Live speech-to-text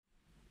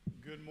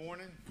Good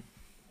morning.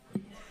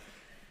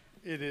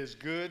 It is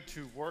good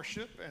to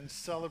worship and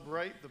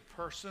celebrate the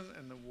person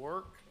and the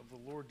work of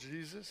the Lord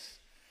Jesus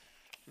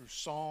through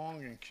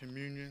song and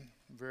communion.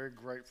 Very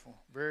grateful,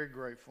 very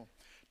grateful.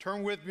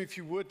 Turn with me, if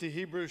you would, to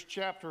Hebrews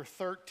chapter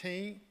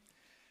 13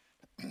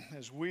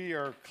 as we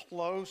are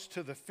close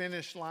to the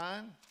finish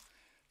line.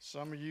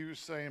 Some of you are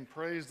saying,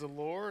 praise the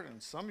Lord,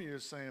 and some of you are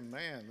saying,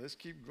 man, let's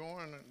keep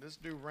going. Let's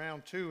do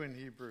round 2 in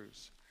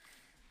Hebrews.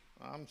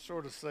 I'm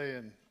sort of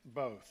saying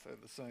both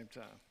at the same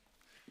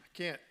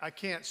time. I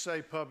can't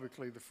say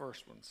publicly the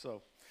first one.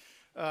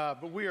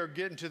 But we are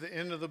getting to the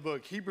end of the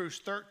book. Hebrews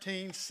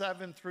 13,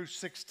 7 through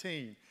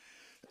 16.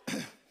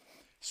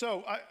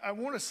 So I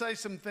want to say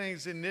some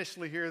things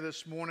initially here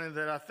this morning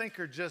that I think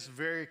are just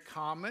very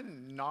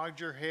common. Nod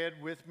your head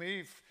with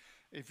me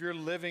if you're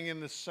living in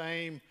the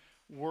same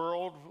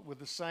world with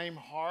the same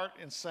heart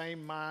and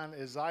same mind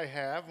as I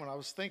have. When I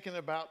was thinking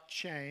about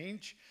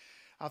change,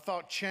 I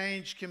thought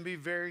change can be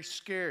very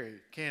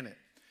scary, can it?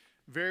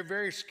 Very,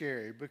 very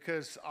scary,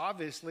 because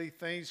obviously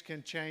things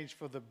can change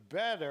for the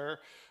better,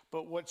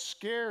 but what's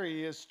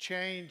scary is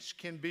change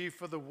can be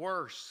for the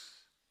worse.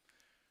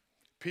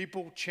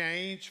 People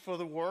change for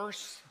the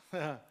worse.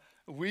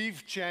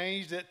 We've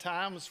changed at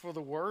times for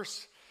the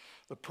worse.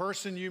 The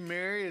person you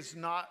marry is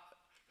not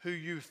who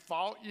you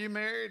thought you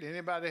married.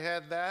 Anybody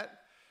had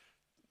that?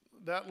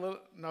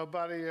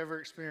 Nobody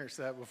ever experienced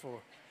that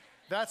before.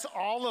 That's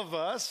all of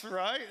us,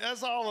 right?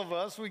 That's all of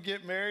us. We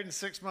get married in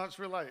 6 months,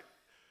 we're like,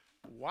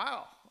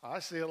 wow, I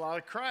see a lot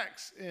of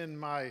cracks in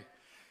my,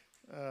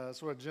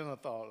 that's what Jenna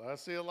thought. I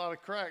see a lot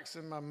of cracks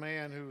in my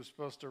man who was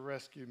supposed to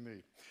rescue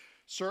me.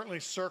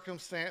 Certainly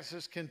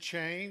circumstances can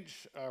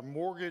change. Our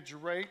mortgage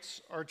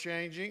rates are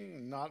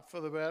changing, not for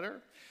the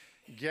better.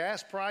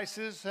 Gas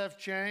prices have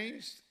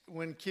changed.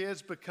 When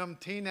kids become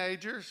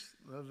teenagers,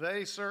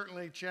 they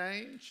certainly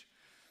change.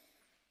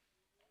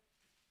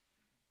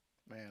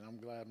 Man, I'm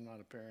glad I'm not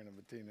a parent of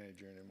a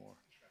teenager anymore.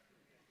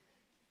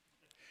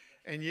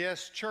 And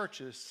yes,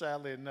 churches,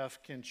 sadly enough,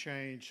 can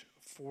change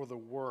for the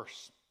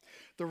worse.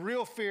 The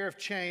real fear of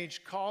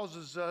change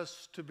causes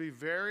us to be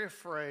very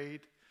afraid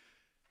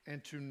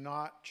and to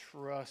not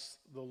trust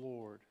the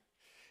Lord.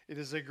 It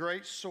is a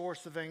great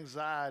source of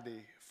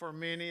anxiety for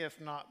many,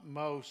 if not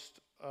most,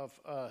 of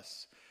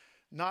us.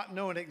 Not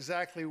knowing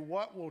exactly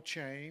what will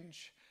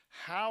change,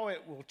 how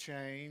it will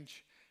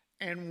change,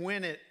 and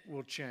when it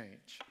will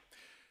change.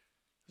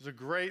 There's a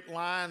great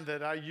line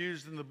that I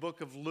used in the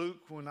book of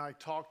Luke when I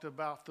talked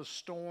about the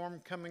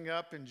storm coming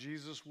up and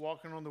Jesus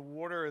walking on the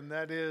water, and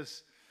that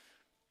is,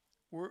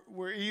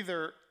 we're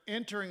either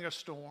entering a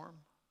storm,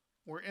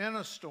 we're in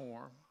a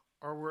storm,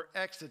 or we're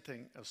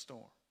exiting a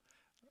storm.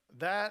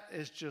 That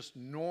is just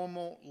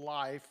normal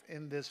life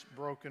in this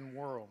broken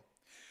world.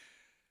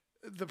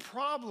 The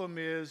problem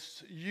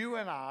is you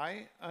and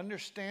I,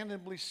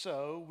 understandably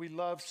so, we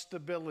love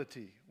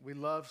stability, we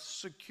love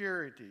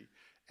security,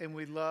 and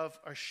we love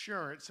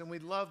assurance, and we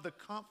love the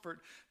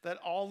comfort that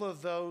all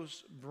of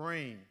those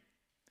bring.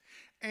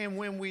 And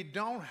when we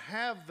don't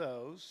have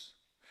those,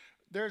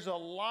 there's a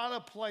lot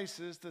of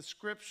places the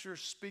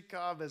scriptures speak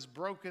of as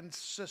broken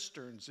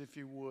cisterns, if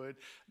you would,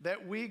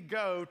 that we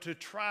go to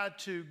try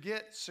to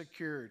get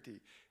security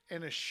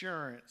and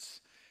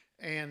assurance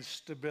and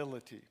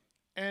stability.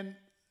 And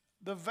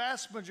the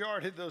vast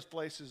majority of those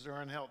places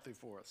are unhealthy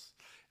for us.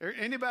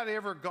 Anybody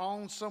ever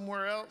gone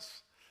somewhere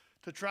else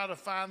to try to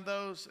find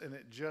those, and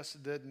it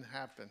just didn't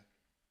happen?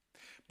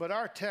 But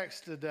our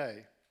text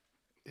today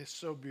is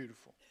so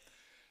beautiful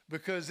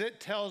because it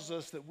tells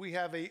us that we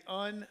have an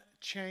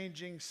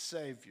unchanging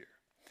Savior,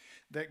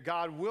 that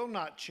God will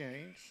not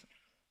change,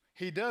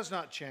 He does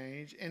not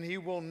change, and He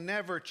will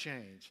never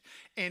change.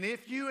 And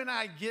if you and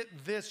I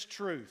get this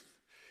truth,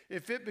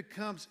 if it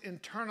becomes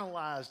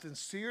internalized and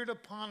seared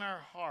upon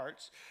our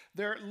hearts,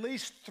 there are at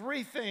least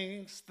 3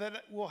 things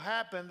that will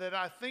happen that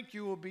I think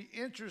you will be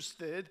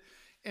interested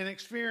in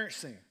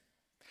experiencing.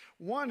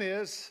 One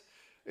is,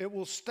 it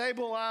will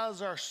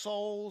stabilize our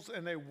souls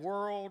in a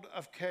world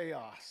of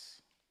chaos.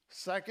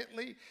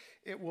 Secondly,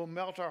 it will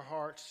melt our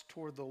hearts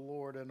toward the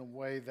Lord in a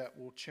way that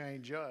will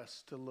change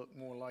us to look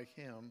more like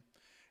Him.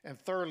 And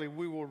thirdly,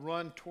 we will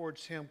run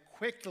towards Him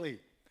quickly,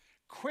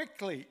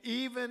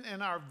 even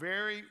in our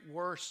very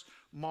worst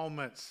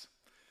moments.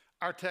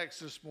 Our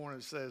text this morning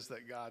says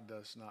that God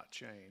does not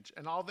change,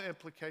 and all the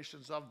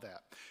implications of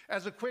that.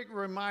 As a quick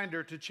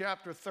reminder to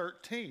chapter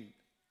 13,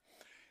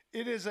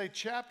 it is a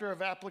chapter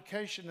of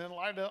application in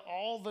light of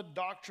all the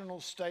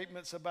doctrinal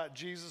statements about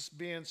Jesus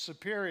being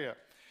superior.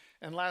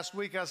 And last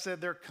week I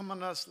said they're coming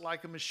at us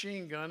like a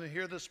machine gun, and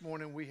here this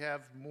morning we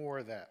have more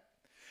of that.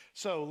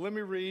 So let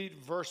me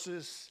read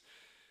verses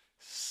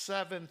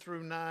 7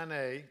 through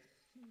 9a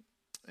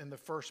in the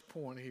first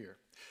point here.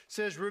 It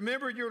says,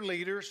 remember your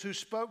leaders who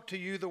spoke to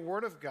you the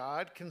word of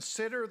God,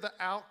 consider the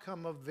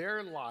outcome of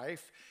their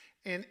life,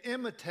 and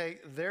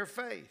imitate their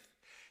faith.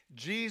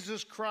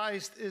 Jesus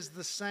Christ is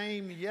the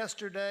same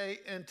yesterday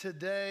and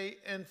today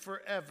and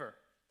forever.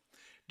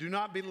 Do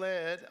not be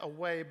led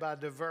away by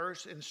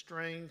diverse and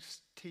strange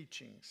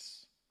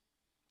teachings.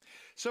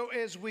 So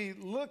as we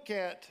look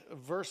at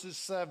verses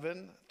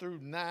 7 through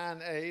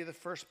 9a, the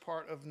first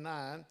part of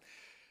 9,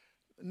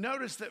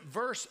 notice that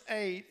verse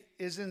 8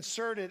 is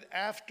inserted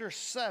after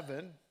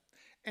 7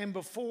 and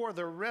before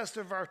the rest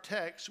of our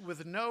text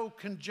with no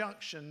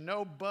conjunction,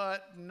 no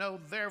but, no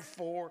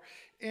therefore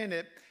in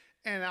it.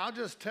 And I'll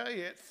just tell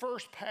you, at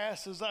first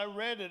pass as I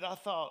read it, I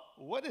thought,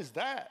 what is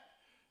that?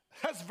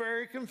 That's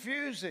very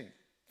confusing.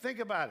 Think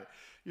about it.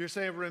 You're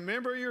saying,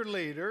 remember your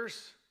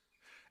leaders.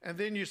 And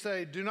then you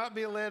say, do not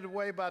be led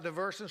away by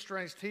diverse and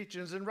strange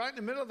teachings. And right in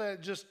the middle of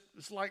that,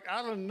 it's like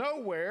out of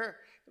nowhere,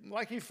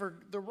 like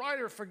the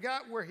writer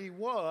forgot where he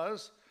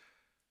was,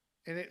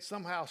 and it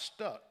somehow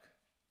stuck.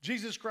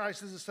 Jesus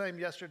Christ is the same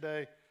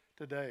yesterday,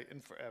 today,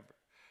 and forever.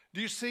 Do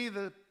you see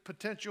the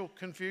potential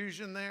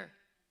confusion there?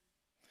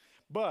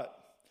 But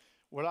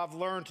what I've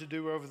learned to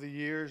do over the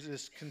years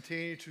is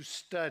continue to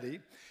study.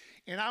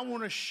 And I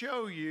want to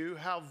show you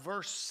how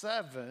verse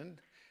 7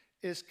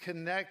 is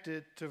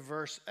connected to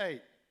verse 8.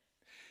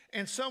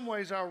 In some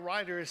ways, our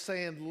writer is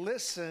saying,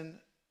 listen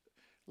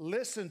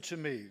to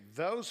me.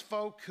 Those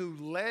folk who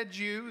led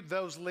you,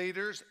 those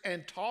leaders,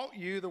 and taught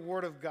you the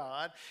Word of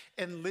God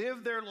and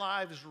lived their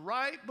lives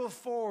right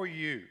before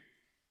you,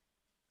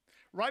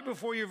 right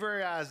before your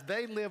very eyes,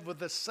 they live with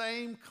the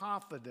same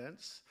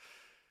confidence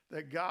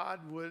that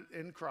God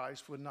in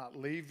Christ would not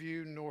leave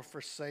you nor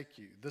forsake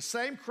you. The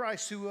same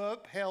Christ who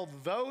upheld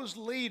those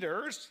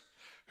leaders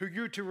who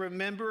you're to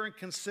remember and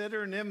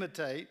consider and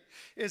imitate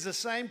is the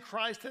same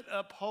Christ that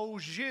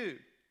upholds you.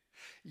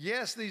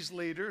 Yes, these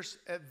leaders,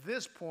 at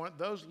this point,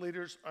 those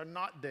leaders are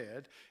not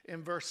dead.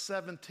 In verse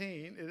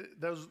 17,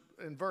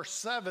 in verse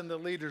 7, the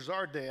leaders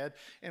are dead.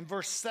 In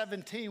verse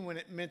 17, when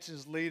it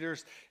mentions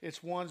leaders,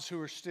 it's ones who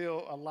are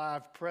still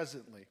alive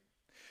presently.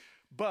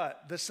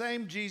 But the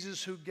same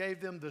Jesus who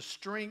gave them the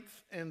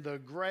strength and the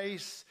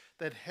grace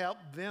that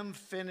helped them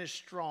finish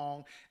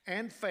strong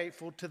and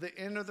faithful to the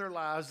end of their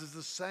lives is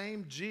the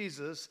same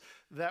Jesus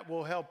that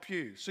will help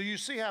you. So you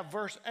see how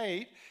verse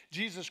 8,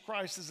 Jesus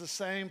Christ is the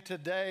same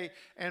today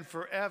and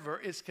forever,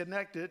 is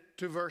connected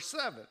to verse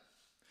 7.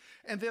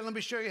 And then let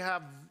me show you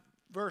how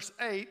verse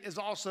 8 is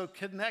also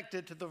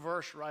connected to the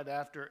verse right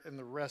after in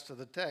the rest of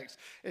the text.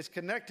 It's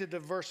connected to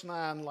verse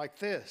 9 like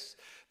this.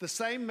 The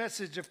same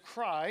message of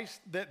Christ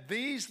that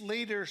these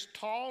leaders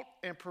taught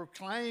and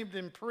proclaimed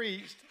and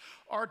preached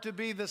are to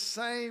be the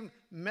same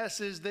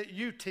message that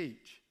you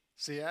teach.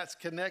 See, that's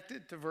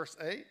connected to verse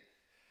 8.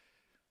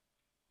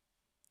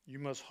 You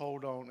must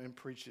hold on and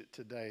preach it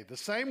today. The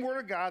same word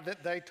of God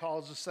that they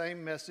taught is the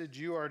same message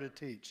you are to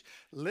teach.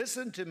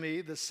 Listen to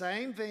me. The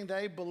same thing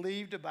they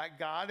believed about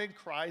God and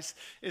Christ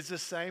is the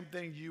same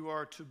thing you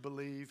are to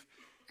believe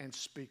and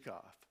speak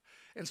of.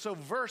 And so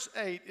verse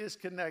 8 is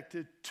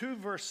connected to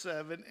verse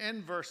 7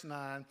 and verse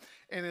 9.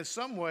 And in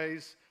some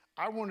ways,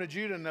 I wanted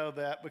you to know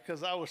that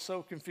because I was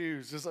so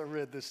confused as I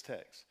read this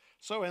text.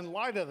 So in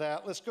light of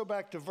that, let's go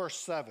back to verse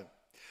 7.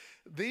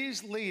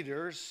 These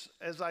leaders,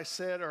 as I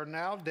said, are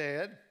now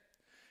dead.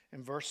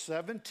 In verse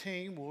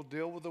 17, we'll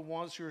deal with the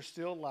ones who are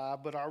still alive,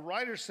 but our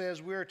writer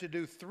says we are to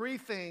do three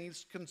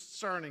things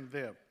concerning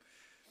them.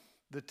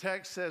 The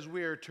text says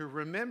we are to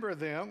remember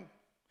them,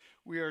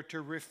 we are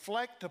to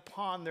reflect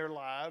upon their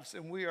lives,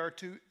 and we are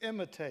to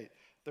imitate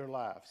their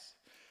lives.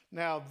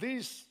 Now,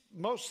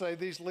 most say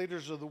these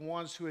leaders are the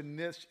ones who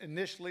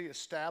initially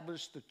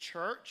established the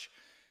church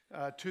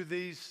to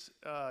these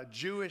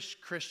Jewish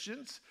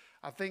Christians.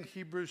 I think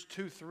Hebrews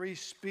 2:3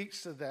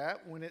 speaks to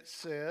that when it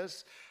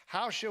says,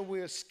 how shall we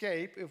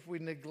escape if we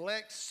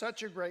neglect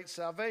such a great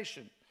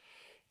salvation?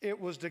 It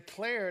was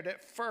declared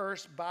at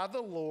first by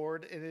the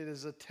Lord, and it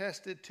is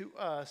attested to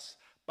us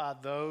by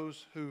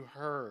those who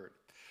heard.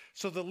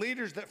 So the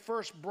leaders that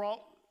first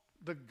brought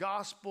the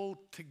gospel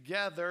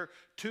together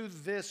to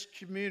this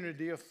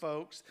community of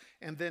folks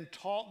and then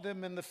taught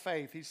them in the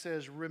faith, he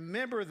says,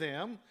 remember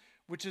them,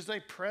 which is a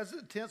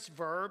present tense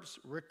verbs,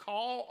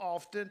 recall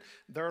often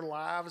their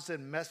lives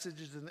and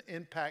messages and the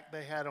impact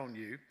they had on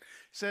you. It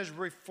says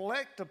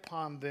reflect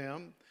upon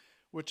them,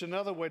 which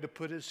another way to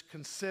put it is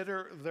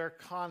consider their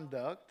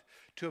conduct,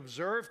 to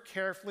observe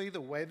carefully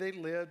the way they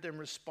lived and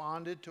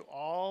responded to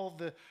all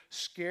the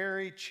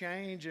scary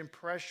change and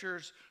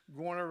pressures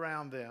going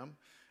around them.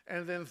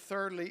 And then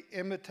thirdly,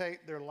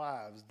 imitate their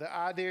lives. The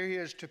idea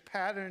here is to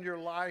pattern your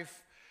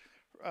life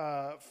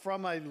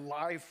from a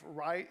life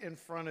right in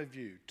front of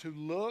you, to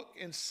look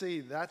and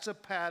see that's a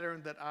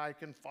pattern that I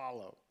can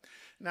follow.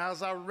 Now,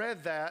 as I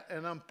read that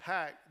and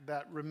unpacked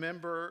that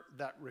remember,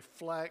 that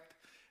reflect,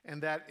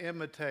 and that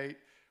imitate,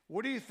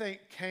 what do you think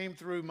came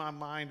through my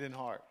mind and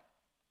heart?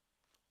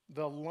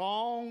 The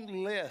long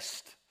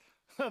list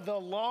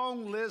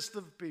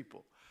of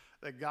people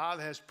that God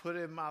has put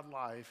in my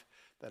life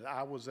that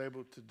I was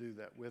able to do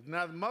that with.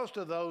 Now, most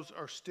of those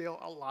are still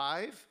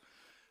alive,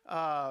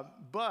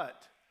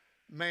 but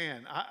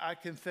man, I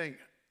can think,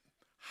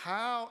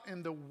 how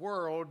in the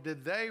world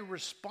did they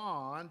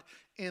respond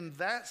in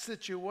that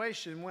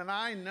situation when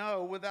I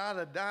know without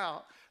a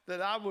doubt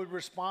that I would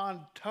respond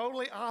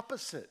totally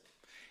opposite?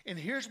 And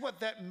here's what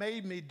that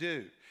made me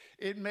do.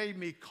 It made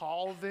me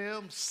call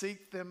them,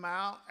 seek them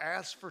out,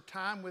 ask for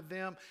time with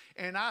them,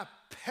 and I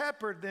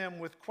peppered them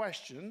with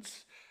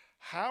questions.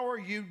 How are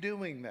you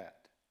doing that?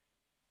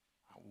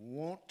 I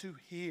want to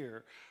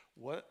hear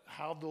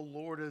how the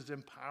Lord is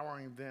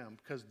empowering them,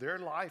 because their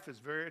life is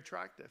very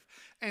attractive.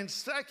 And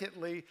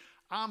secondly,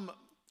 I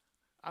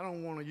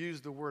don't want to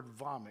use the word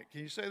vomit.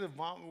 Can you say the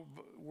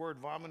word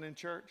vomit in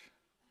church?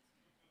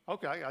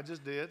 Okay, I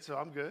just did, so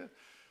I'm good.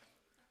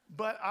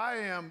 But I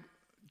am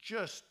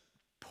just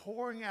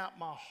pouring out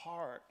my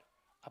heart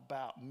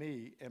about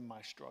me and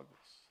my struggles.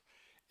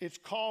 It's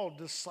called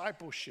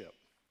discipleship,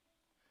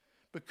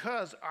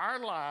 because our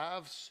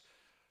lives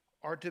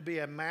are to be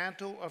a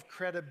mantle of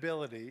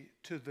credibility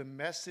to the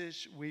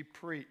message we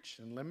preach.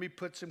 And let me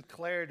put some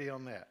clarity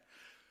on that.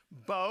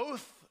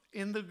 Both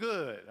in the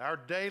good, our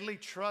daily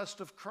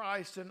trust of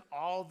Christ in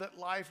all that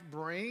life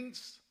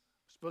brings,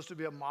 supposed to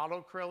be a model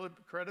of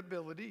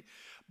credibility,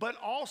 but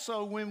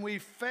also when we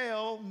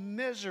fail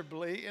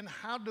miserably, and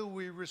how do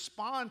we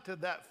respond to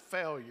that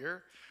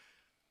failure,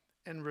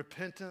 and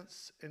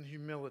repentance and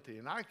humility.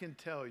 And I can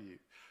tell you,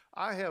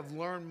 I have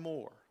learned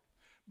more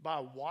by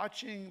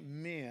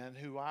watching men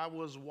who I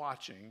was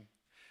watching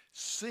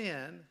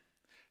sin,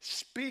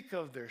 speak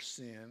of their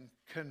sin,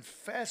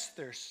 confess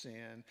their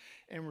sin,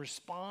 and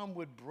respond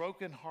with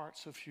broken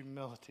hearts of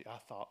humility. I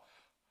thought,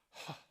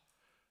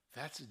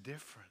 that's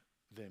different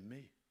than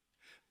me.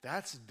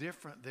 That's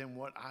different than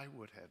what I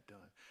would have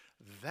done.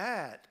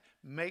 That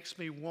makes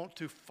me want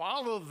to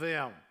follow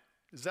them.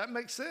 Does that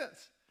make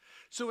sense?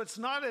 So it's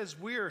not as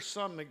we are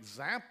some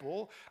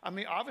example. I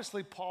mean,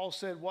 obviously, Paul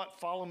said,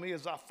 follow me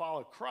as I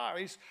follow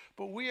Christ,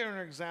 but we are an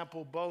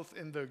example both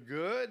in the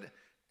good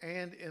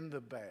and in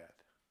the bad.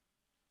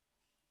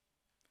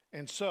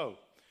 And so,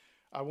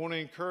 I want to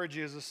encourage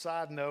you as a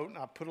side note, and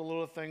I put a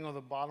little thing on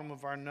the bottom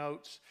of our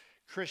notes,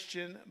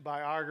 Christian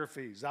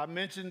biographies. I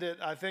mentioned it,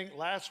 I think,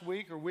 last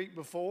week or week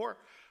before,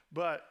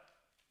 but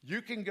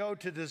you can go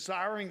to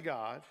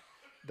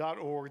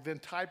desiringgod.org, then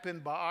type in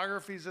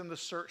biographies in the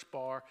search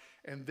bar,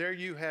 and there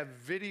you have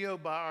video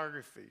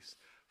biographies.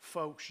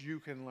 Folks, you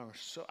can learn.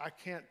 So I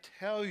can't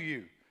tell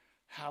you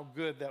how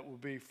good that will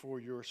be for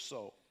your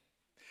soul.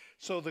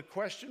 So the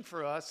question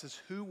for us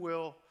is, who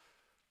will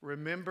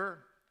remember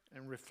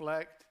and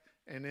reflect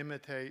and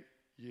imitate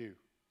you?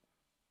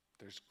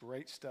 There's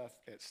great stuff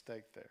at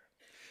stake there.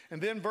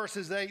 And then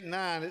verses 8 and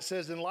 9, it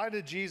says, in light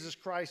of Jesus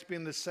Christ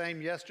being the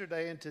same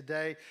yesterday and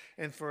today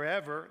and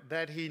forever,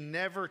 that he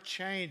never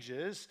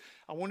changes,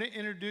 I want to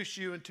introduce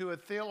you into a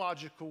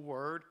theological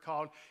word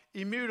called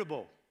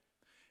immutable.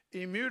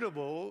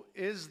 Immutable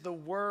is the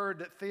word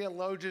that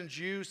theologians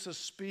use to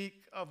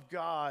speak of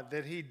God,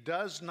 that he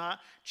does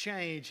not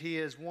change. He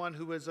is one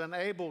who is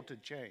unable to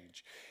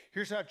change.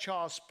 Here's how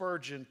Charles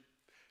Spurgeon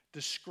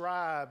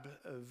described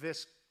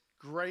this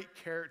great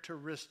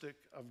characteristic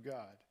of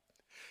God.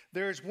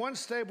 There is one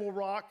stable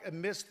rock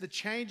amidst the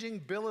changing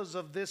billows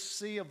of this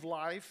sea of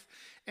life,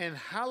 and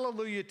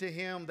hallelujah to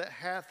him that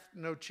hath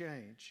no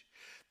change.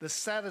 The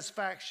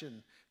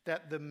satisfaction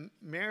that the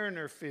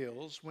mariner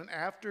feels when,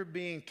 after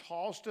being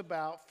tossed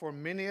about for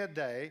many a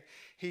day,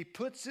 he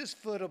puts his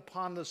foot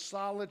upon the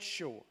solid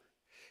shore,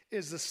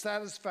 is the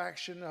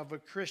satisfaction of a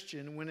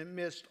Christian when,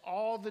 amidst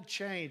all the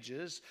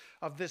changes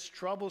of this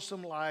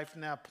troublesome life,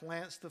 now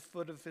plants the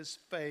foot of his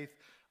faith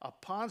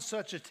upon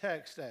such a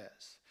text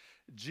as,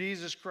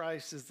 Jesus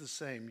Christ is the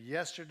same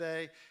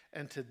yesterday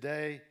and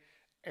today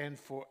and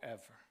forever.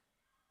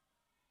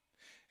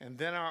 And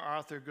then our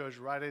author goes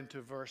right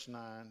into verse 9.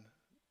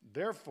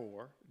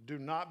 Therefore, do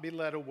not be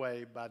led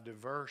away by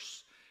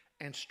diverse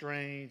and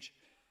strange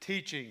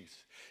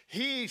teachings.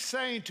 He's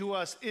saying to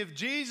us, if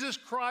Jesus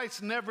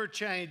Christ never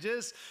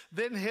changes,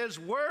 then his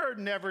word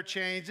never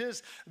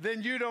changes,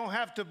 then you don't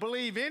have to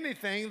believe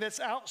anything that's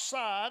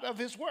outside of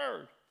his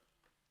word.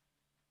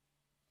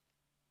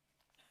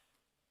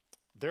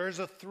 There's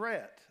a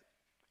threat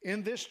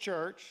in this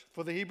church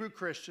for the Hebrew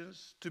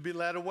Christians to be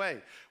led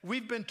away.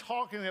 We've been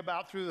talking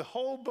about through the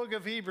whole book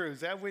of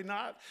Hebrews, have we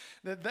not?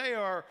 That they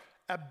are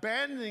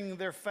abandoning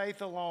their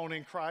faith alone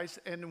in Christ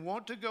and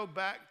want to go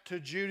back to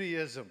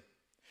Judaism,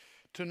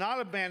 to not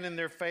abandon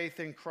their faith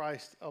in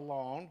Christ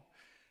alone.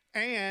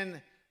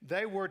 And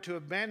they were to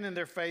abandon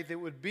their faith, it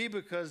would be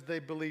because they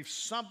believe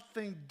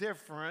something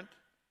different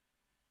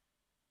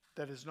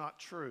that is not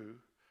true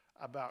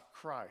about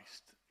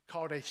Christ.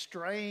 Called a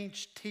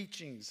strange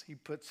teachings, he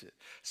puts it.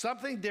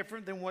 Something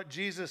different than what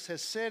Jesus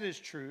has said is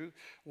true,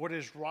 what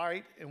is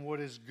right, and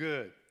what is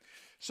good.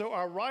 So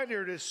our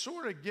writer is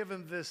sort of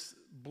given this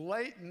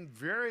blatant,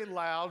 very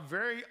loud,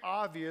 very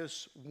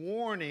obvious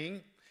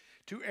warning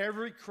to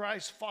every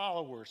Christ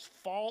followers.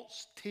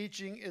 False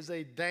teaching is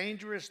a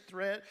dangerous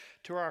threat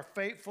to our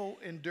faithful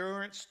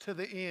endurance to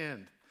the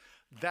end.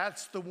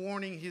 That's the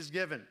warning he's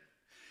given.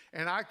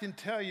 And I can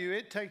tell you,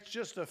 it takes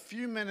just a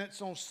few minutes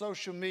on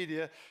social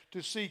media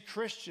to see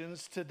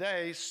Christians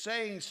today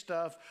saying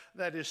stuff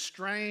that is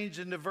strange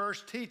and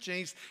diverse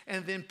teachings,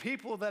 and then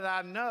people that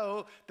I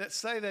know that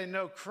say they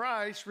know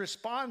Christ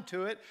respond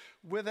to it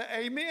with an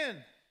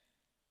amen.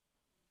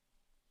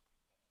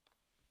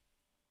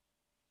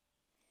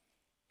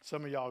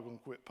 Some of y'all are going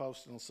to quit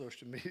posting on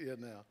social media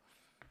now.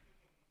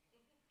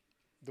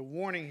 The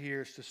warning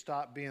here is to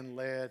stop being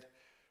led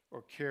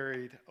or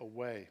carried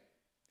away.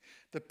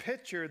 The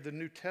picture the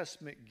New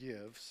Testament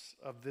gives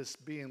of this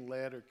being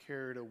led or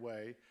carried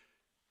away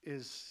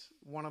is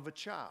one of a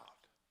child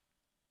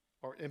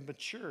or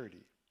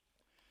immaturity.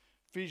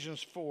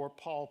 Ephesians 4,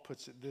 Paul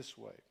puts it this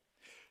way: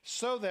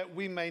 so that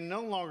we may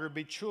no longer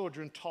be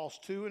children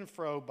tossed to and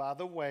fro by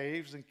the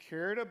waves and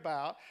carried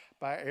about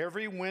by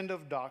every wind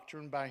of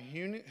doctrine, by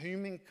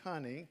human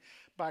cunning,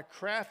 by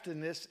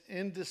craftiness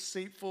in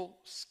deceitful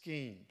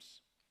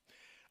schemes.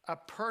 A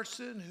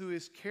person who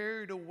is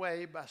carried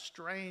away by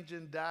strange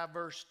and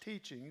diverse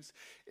teachings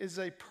is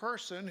a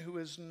person who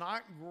is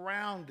not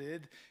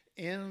grounded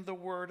in the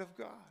Word of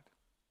God.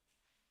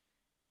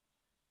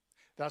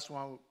 That's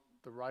why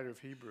the writer of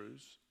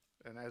Hebrews,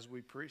 and as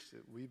we preached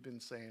it, we've been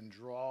saying,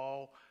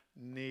 draw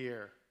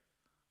near.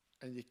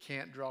 And you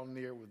can't draw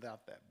near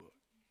without that book.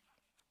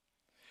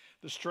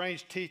 The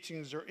strange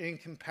teachings are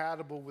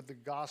incompatible with the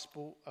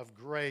gospel of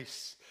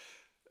grace.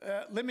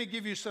 Let me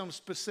give you some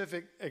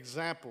specific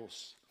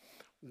examples.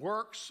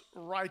 Works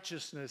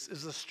righteousness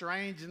is a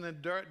strange and a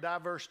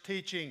diverse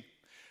teaching,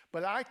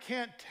 but I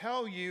can't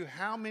tell you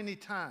how many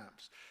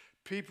times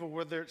people,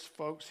 whether it's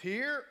folks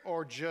here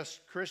or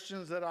just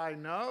Christians that I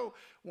know,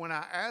 when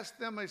I ask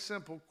them a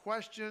simple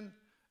question,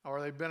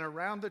 or they've been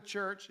around the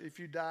church, if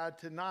you died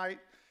tonight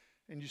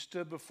and you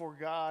stood before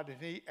God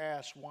and he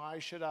asked, why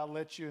should I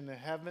let you into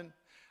heaven?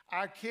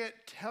 I can't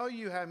tell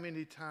you how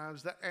many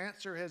times the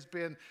answer has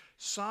been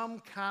some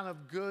kind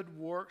of good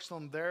works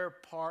on their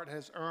part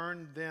has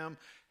earned them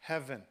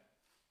heaven.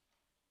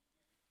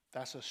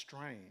 That's a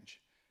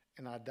strange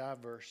and a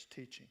diverse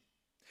teaching.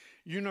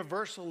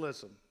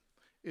 Universalism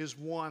is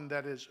one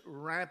that is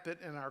rampant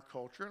in our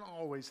culture and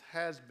always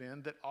has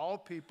been, that all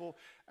people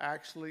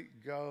actually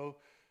go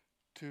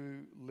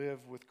to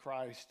live with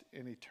Christ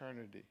in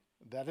eternity.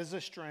 That is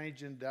a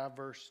strange and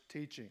diverse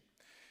teaching.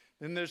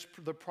 Then there's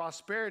the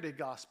prosperity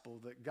gospel,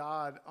 that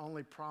God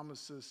only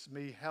promises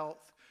me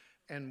health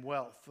and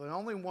wealth. The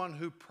only one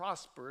who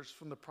prospers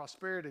from the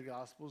prosperity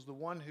gospel is the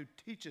one who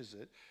teaches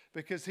it,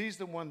 because he's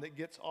the one that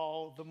gets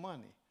all the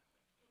money.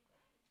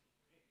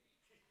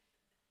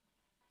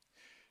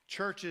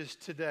 Churches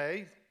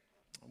today,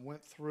 I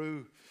went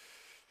through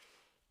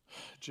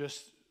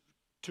just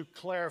to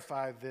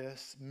clarify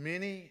this,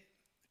 many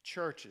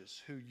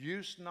churches who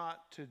used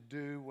not to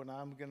do what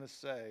I'm going to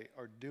say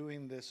are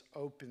doing this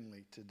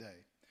openly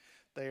today.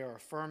 They are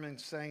affirming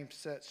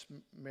same-sex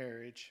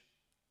marriage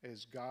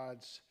as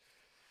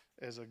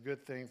a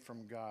good thing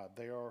from God.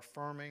 They are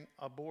affirming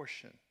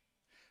abortion.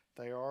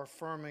 They are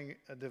affirming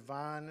a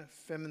divine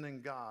feminine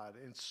God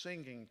and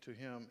singing to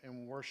him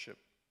in worship.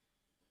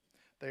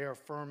 They are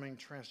affirming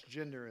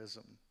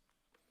transgenderism.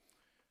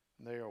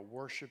 They are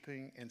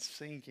worshiping and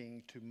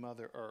singing to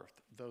Mother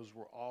Earth. Those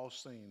were all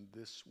seen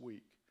this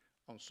week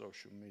on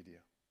social media.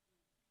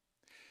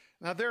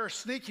 Now, there are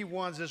sneaky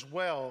ones as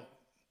well,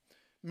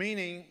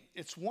 meaning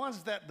it's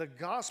ones that the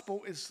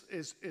gospel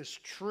is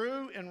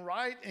true and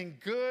right and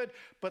good,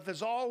 but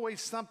there's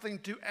always something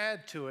to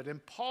add to it.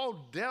 And Paul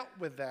dealt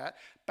with that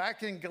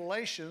back in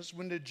Galatians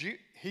when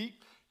he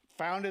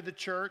founded the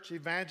church,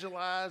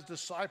 evangelized,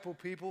 discipled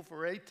people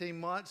for 18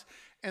 months,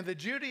 and the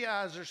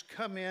Judaizers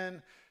come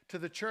in to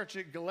the church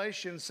at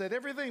Galatians, said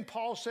everything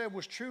Paul said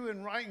was true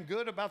and right and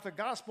good about the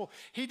gospel.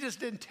 He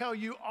just didn't tell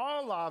you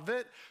all of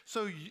it,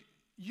 so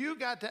you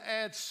got to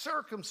add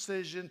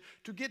circumcision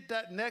to get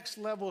that next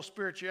level of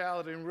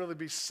spirituality and really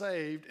be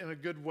saved in a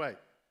good way.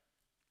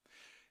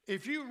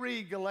 If you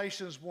read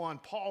Galatians 1,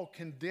 Paul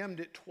condemned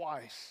it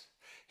twice.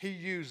 He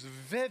used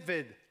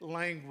vivid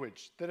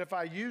language that if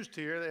I used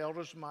here, the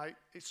elders might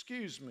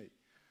excuse me.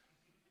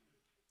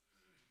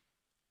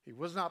 He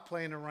was not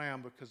playing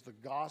around because the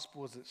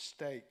gospel was at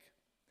stake.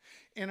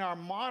 In our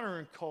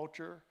modern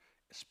culture,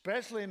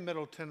 especially in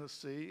Middle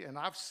Tennessee, and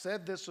I've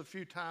said this a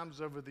few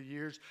times over the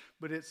years,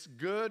 but it's a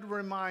good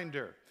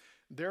reminder.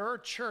 There are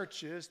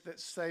churches that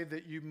say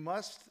that you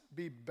must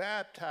be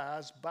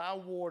baptized by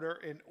water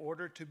in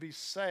order to be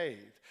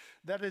saved.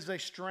 That is a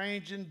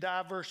strange and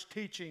diverse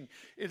teaching.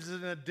 It is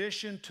an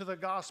addition to the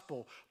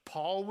gospel.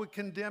 Paul would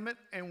condemn it,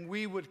 and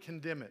we would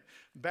condemn it.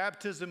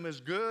 Baptism is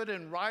good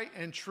and right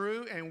and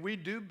true, and we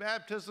do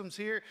baptisms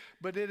here,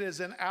 but it is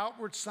an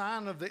outward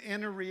sign of the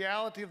inner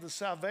reality of the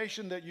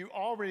salvation that you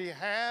already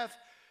have.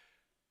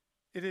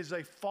 It is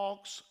a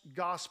false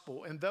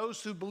gospel, and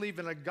those who believe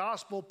in a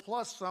gospel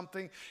plus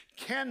something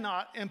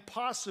cannot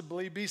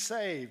impossibly be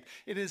saved.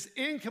 It is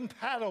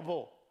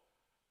incompatible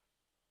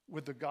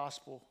with the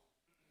gospel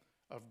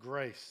of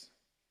grace.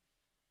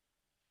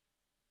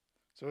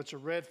 So it's a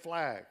red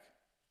flag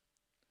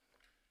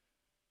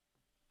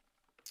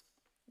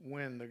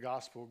when the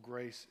gospel of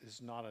grace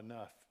is not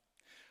enough.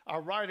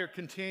 Our writer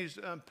continues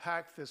to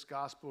unpack this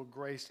gospel of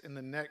grace in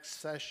the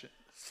next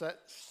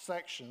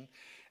section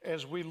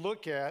as we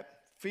look at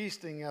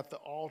feasting at the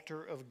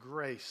altar of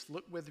grace.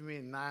 Look with me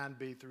in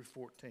 9b through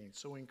 14.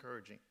 So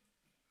encouraging.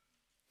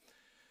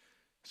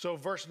 So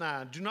verse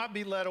 9, do not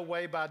be led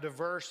away by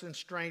diverse and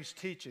strange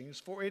teachings,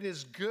 for it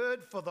is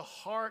good for the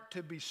heart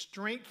to be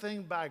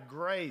strengthened by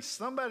grace.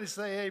 Somebody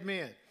say amen.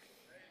 Amen.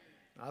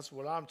 That's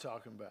what I'm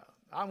talking about.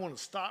 I want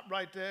to stop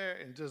right there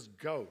and just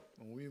go.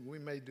 We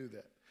may do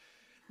that.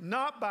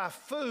 Not by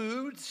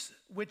foods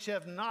which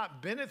have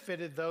not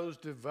benefited those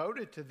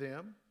devoted to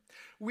them.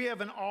 We have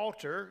an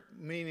altar,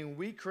 meaning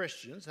we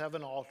Christians have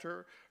an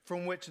altar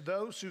from which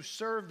those who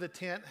serve the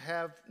tent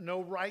have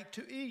no right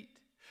to eat.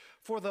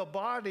 For the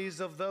bodies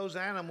of those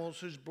animals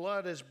whose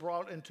blood is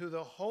brought into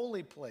the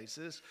holy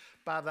places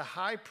by the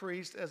high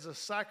priest as a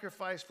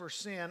sacrifice for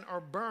sin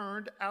are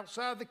burned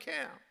outside the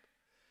camp.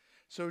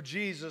 So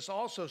Jesus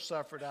also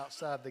suffered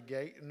outside the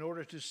gate in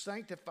order to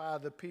sanctify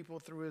the people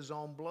through his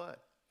own blood.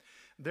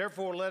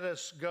 Therefore, let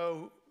us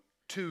go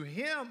to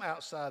him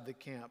outside the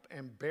camp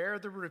and bear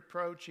the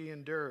reproach he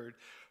endured.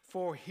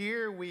 For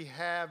here we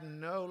have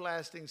no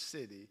lasting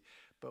city,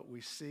 but we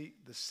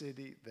seek the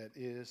city that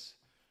is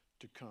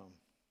to come.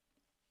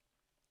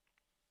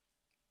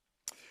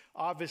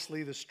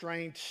 Obviously, the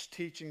strange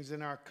teachings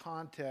in our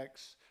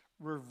context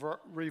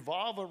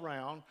revolve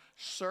around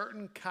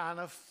certain kind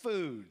of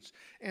foods.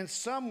 In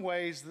some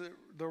ways,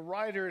 the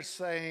writer is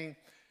saying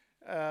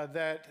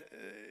that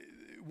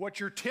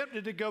what you're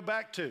tempted to go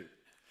back to.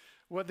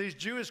 What these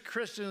Jewish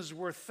Christians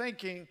were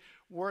thinking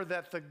were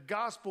that the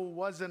gospel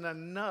wasn't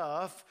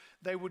enough.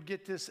 They would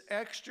get this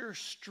extra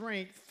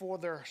strength for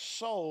their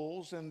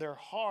souls and their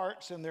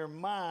hearts and their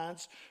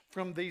minds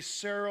from these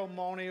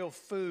ceremonial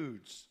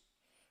foods.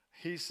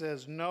 He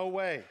says, no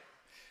way.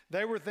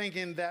 They were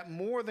thinking that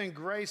more than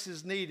grace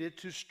is needed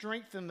to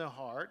strengthen the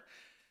heart.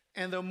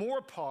 And the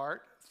more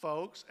part,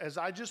 folks, as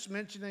I just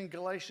mentioned in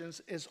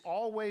Galatians, is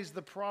always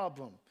the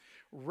problem.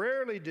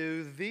 Rarely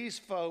do these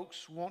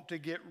folks want to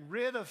get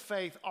rid of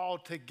faith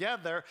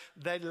altogether.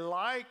 They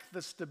like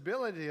the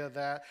stability of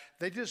that.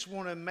 They just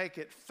want to make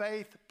it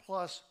faith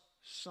plus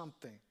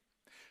something.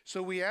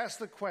 So we ask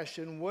the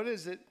question, what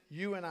is it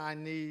you and I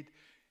need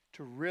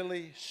to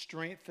really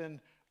strengthen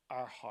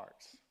our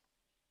hearts?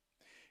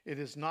 It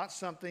is not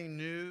something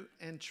new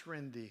and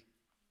trendy.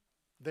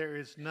 There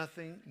is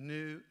nothing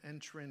new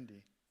and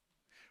trendy.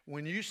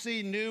 When you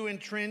see new and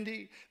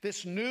trendy,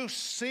 this new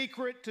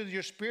secret to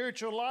your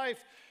spiritual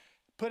life,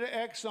 put an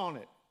X on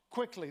it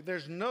quickly.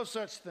 There's no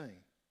such thing.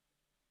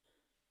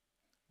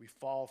 We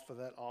fall for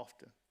that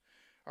often.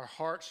 Our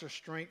hearts are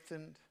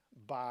strengthened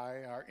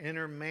by, our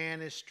inner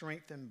man is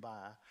strengthened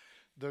by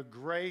the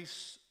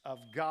grace of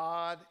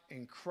God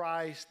in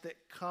Christ that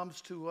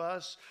comes to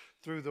us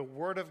through the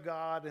Word of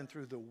God and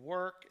through the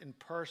work and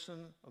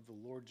person of the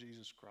Lord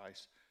Jesus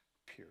Christ,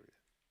 period.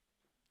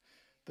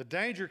 The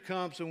danger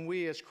comes when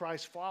we as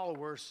Christ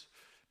followers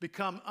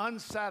become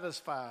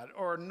unsatisfied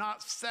or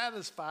not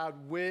satisfied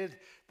with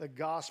the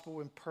gospel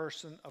and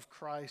person of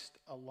Christ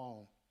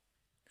alone.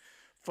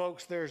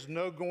 Folks, there's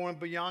no going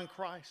beyond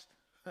Christ.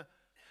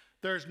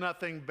 There's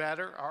nothing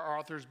better. Our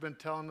author's been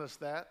telling us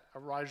that.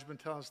 Our writer's been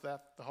telling us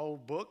that the whole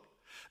book.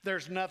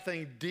 There's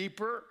nothing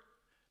deeper,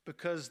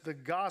 because the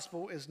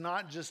gospel is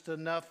not just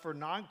enough for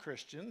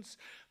non-Christians,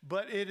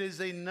 but it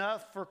is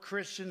enough for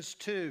Christians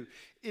too.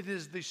 It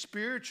is the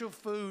spiritual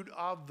food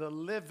of the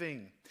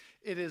living.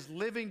 It is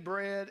living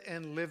bread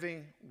and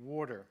living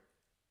water.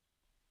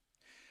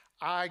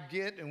 I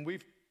get, and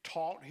we've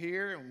taught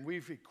here, and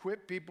we've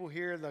equipped people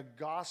here, the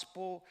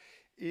gospel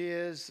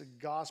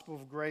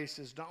of grace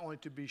is not only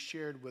to be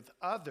shared with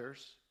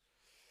others,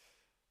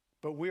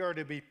 but we are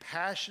to be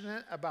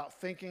passionate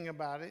about thinking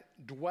about it,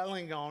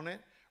 dwelling on it,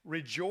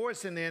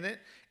 rejoicing in it,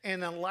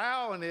 and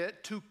allowing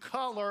it to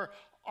color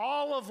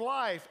all of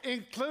life,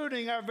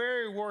 including our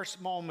very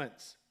worst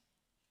moments.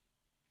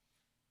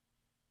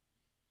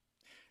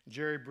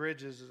 Jerry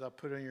Bridges, as I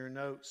put in your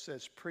notes,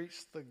 says,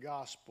 preach the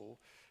gospel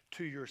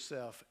to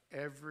yourself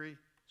every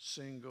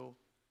single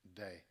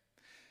day.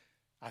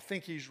 I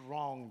think he's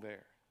wrong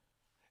there.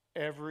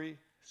 Every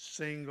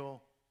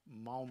single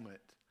moment.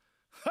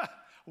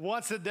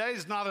 Once a day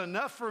is not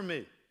enough for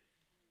me.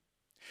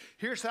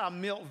 Here's how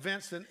Milt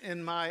Vincent,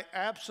 in my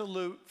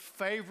absolute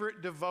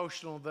favorite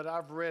devotional that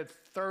I've read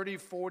 30,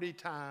 40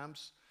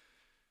 times,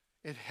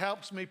 it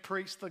helps me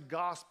preach the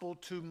gospel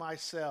to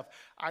myself.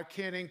 I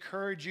can't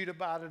encourage you to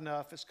buy it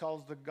enough. It's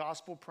called The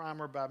Gospel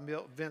Primer by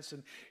Milt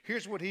Vincent.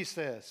 Here's what he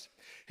says.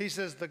 He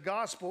says, the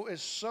gospel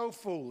is so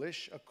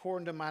foolish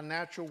according to my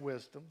natural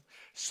wisdom,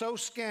 so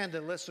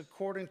scandalous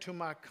according to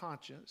my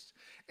conscience,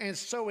 and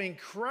so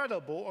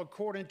incredible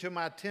according to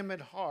my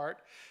timid heart,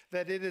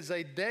 that it is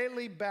a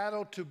daily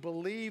battle to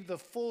believe the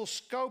full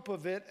scope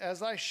of it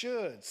as I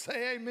should.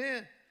 Say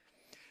amen.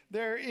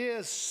 There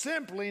is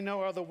simply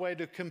no other way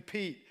to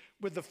compete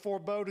with the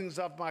forebodings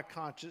of my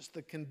conscience,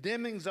 the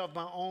condemnings of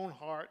my own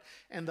heart,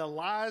 and the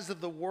lies of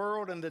the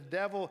world and the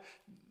devil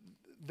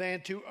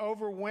than to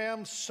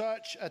overwhelm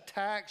such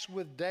attacks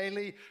with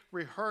daily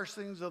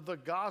rehearsings of the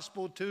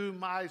gospel to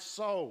my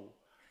soul.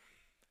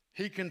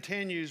 He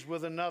continues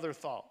with another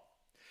thought.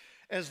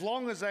 As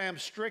long as I am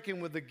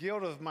stricken with the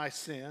guilt of my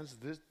sins,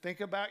 think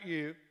about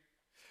you,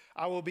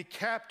 I will be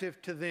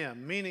captive to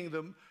them, meaning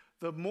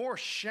the more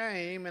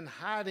shame and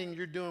hiding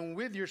you're doing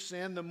with your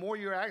sin, the more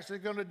you're actually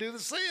going to do the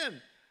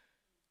sin.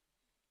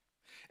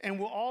 And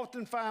will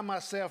often find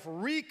myself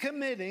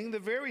recommitting the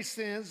very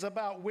sins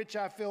about which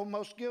I feel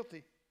most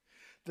guilty.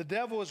 The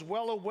devil is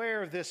well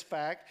aware of this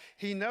fact.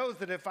 He knows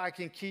that if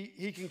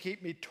he can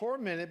keep me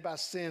tormented by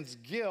sin's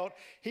guilt,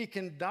 he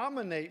can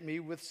dominate me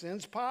with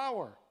sin's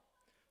power.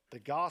 The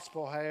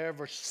gospel,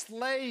 however,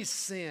 slays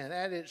sin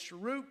at its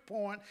root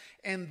point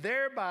and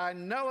thereby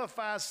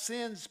nullifies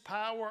sin's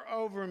power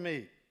over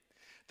me.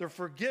 The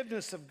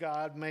forgiveness of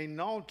God made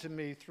known to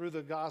me through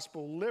the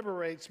gospel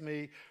liberates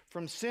me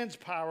from sin's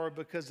power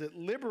because it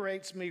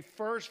liberates me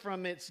first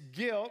from its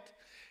guilt,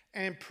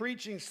 and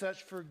preaching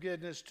such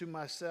forgiveness to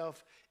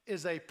myself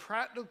is a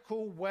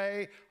practical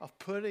way of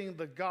putting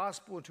the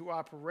gospel into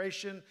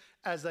operation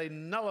as a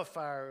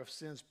nullifier of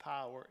sin's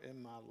power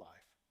in my life.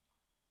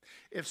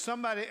 If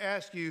somebody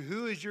asks you,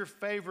 who is your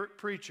favorite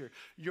preacher?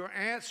 Your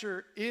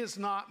answer is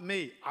not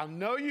me. I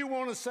know you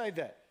want to say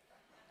that.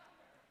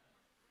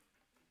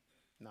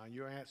 Now,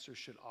 your answer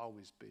should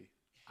always be,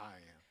 I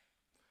am.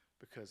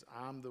 Because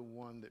I'm the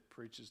one that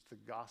preaches the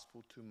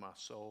gospel to my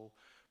soul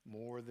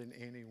more than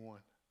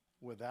anyone.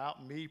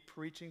 Without me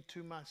preaching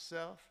to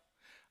myself,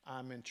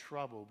 I'm in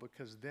trouble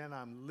because then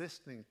I'm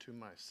listening to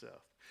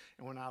myself.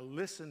 And when I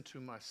listen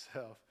to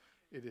myself,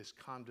 it is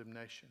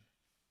condemnation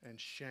and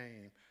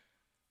shame.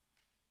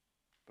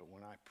 But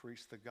when I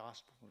preach the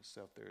gospel to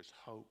myself, there is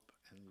hope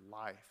and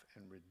life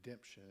and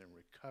redemption and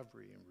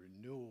recovery and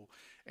renewal,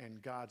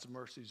 and God's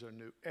mercies are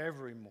new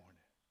every morning.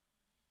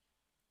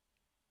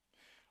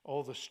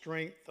 Oh, the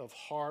strength of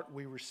heart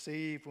we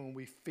receive when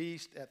we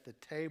feast at the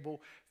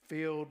table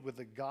filled with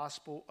the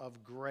gospel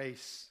of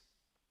grace.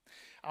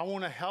 I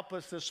want to help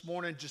us this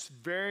morning just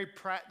very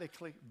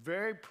practically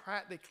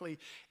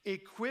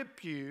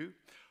equip you.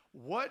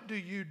 What do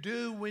you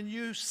do when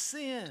you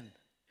sin?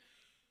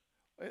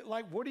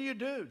 Like, what do?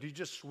 Do you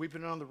just sweep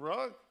it under the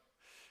rug?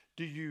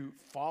 Do you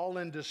fall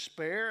in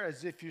despair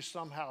as if you're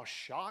somehow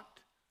shocked?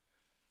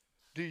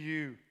 Do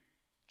you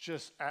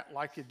just act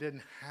like it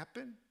didn't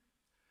happen?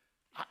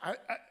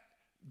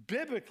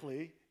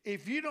 Biblically,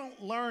 if you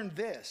don't learn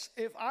this,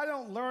 if I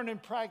don't learn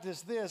and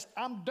practice this,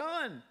 I'm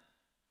done.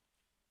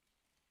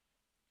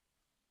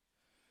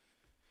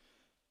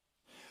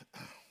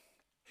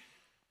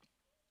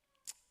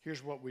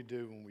 Here's what we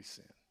do when we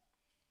sin.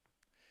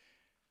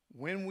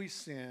 When we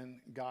sin,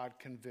 God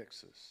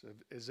convicts us.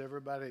 Has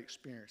everybody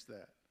experienced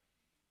that?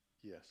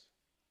 Yes.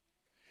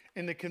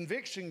 And the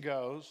conviction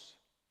goes,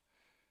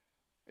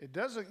 it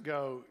doesn't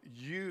go,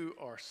 you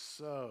are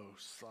so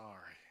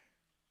sorry.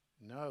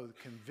 No, the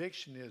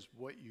conviction is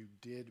what you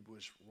did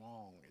was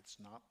wrong. It's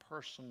not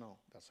personal.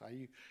 That's how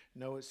you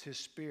know it's His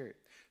Spirit.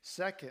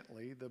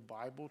 Secondly, the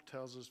Bible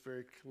tells us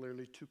very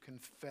clearly to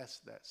confess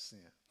that sin.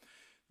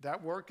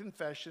 That word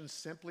confession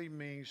simply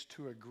means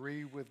to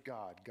agree with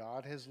God.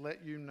 God has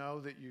let you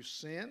know that you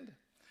sinned,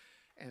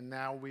 and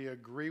now we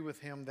agree with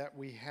Him that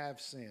we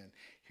have sinned.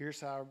 Here's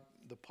how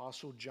the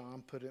Apostle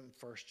John put it in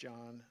 1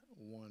 John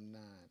 1:9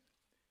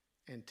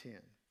 and 10.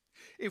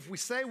 If we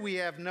say we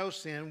have no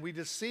sin, we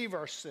deceive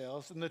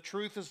ourselves, and the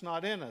truth is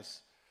not in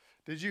us.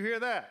 Did you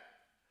hear that?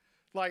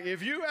 Like,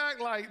 if you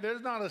act like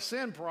there's not a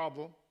sin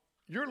problem,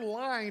 you're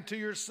lying to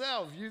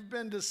yourself. You've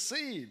been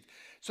deceived.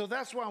 So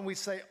that's why we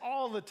say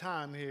all the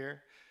time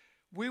here,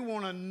 we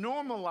want to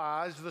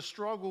normalize the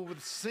struggle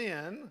with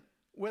sin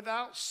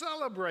without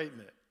celebrating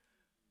it.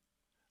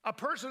 A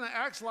person that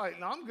acts like,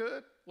 no, I'm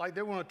good, like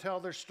they want to tell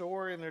their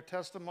story and their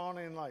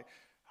testimony and like,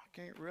 I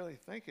can't really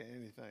think of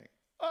anything.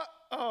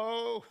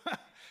 Uh-oh,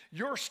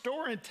 your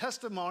story and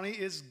testimony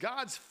is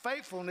God's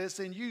faithfulness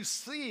in you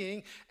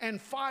seeing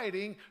and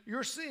fighting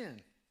your sin.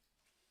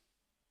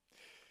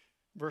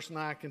 Verse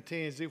 9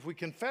 continues, if we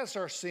confess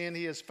our sin,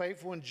 He is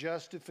faithful and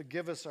just to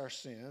forgive us our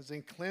sins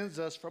and cleanse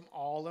us from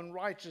all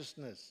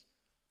unrighteousness.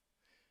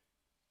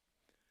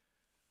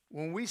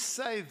 When we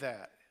say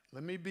that,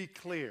 let me be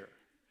clear.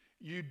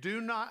 You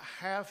do not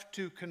have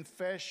to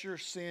confess your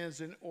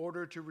sins in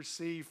order to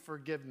receive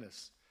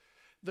forgiveness.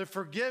 The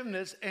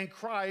forgiveness in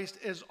Christ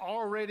is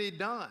already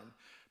done.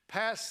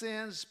 Past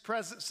sins,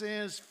 present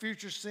sins,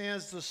 future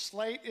sins, the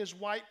slate is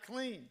wiped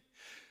clean.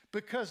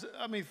 Because,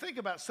 think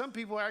about it. Some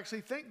people actually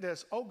think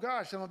this, oh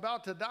gosh, I'm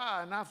about to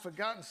die and I've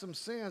forgotten some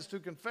sins to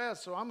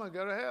confess, so I'm going to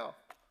go to hell.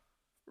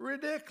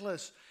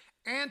 Ridiculous.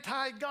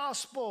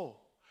 Anti-gospel.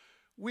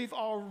 We've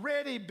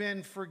already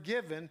been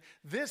forgiven.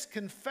 This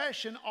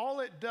confession,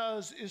 all it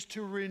does is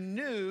to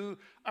renew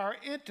our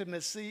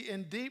intimacy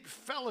and deep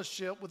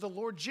fellowship with the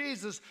Lord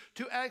Jesus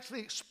to actually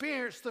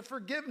experience the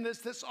forgiveness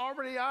that's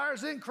already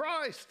ours in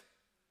Christ.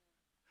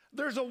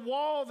 There's a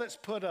wall that's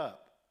put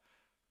up.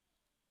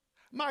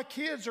 My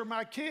kids are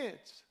my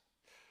kids.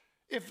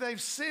 If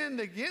they've sinned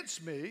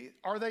against me,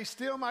 are they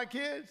still my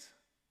kids?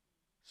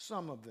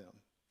 Some of them.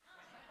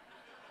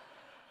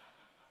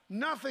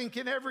 Nothing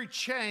can ever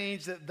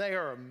change that they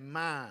are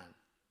mine.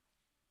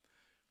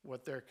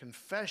 What their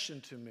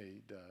confession to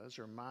me does,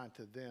 or mine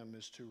to them,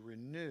 is to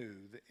renew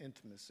the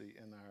intimacy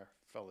in our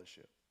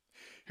fellowship.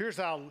 Here's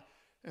how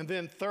And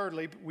then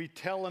thirdly, we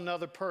tell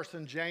another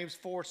person. James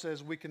 4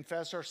 says we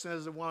confess our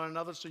sins to one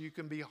another so you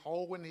can be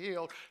whole and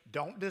healed.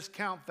 Don't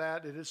discount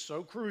that. It is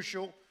so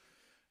crucial.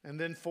 And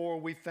then 4,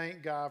 we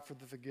thank God for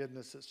the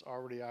forgiveness that's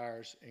already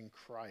ours in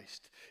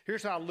Christ.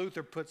 Here's how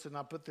Luther puts it, and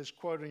I put this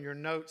quote in your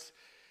notes.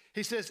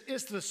 He says,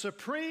 it's the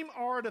supreme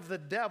art of the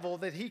devil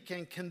that he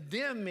can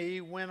condemn me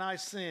when I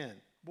sin.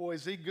 Boy,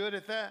 is he good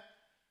at that?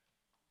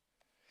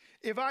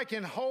 If I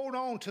can hold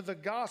on to the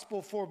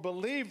gospel for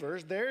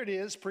believers, there it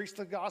is, preach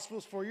the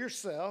gospels for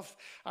yourself.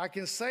 I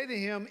can say to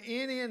him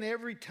any and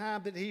every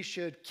time that he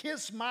should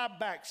kiss my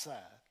backside.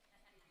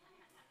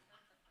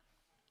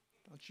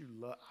 Don't you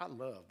love, I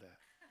love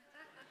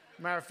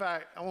that. Matter of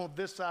fact, I want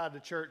this side of the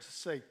church to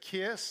say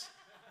kiss,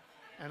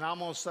 and I'm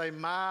going to say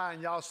my,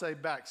 and y'all say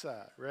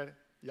backside. Ready?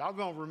 Y'all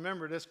going to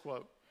remember this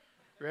quote.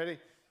 Ready?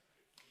 Kiss.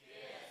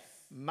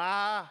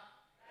 My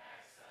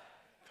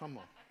backside. Come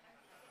on.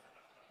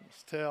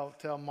 Let's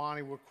tell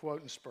Monty we're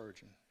quoting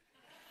Spurgeon.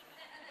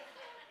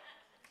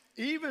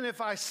 Even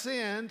if I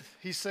sinned,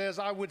 he says,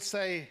 I would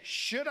say,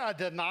 should I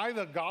deny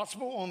the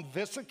gospel on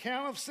this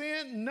account of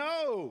sin?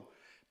 No,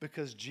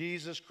 because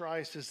Jesus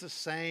Christ is the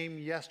same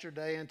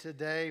yesterday and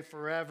today,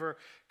 forever.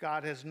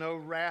 God has no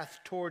wrath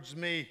towards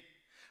me.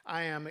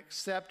 I am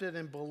accepted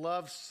and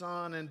beloved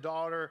son and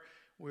daughter.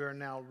 We are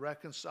now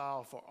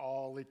reconciled for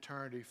all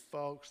eternity.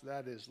 Folks,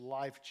 that is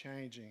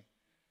life-changing.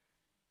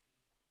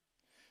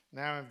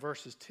 Now in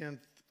verses 10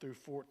 through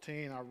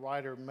 14, our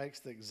writer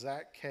makes the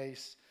exact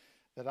case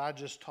that I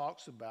just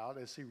talked about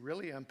as he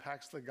really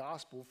unpacks the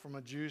gospel from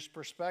a Jew's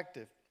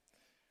perspective.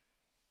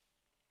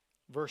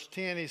 Verse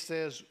 10, he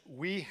says,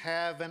 we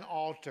have an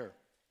altar.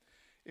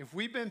 If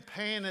we've been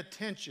paying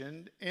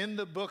attention in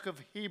the book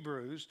of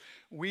Hebrews,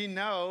 we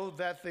know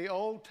that the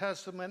Old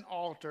Testament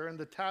altar and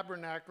the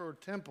tabernacle or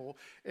temple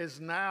is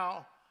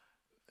now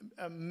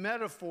a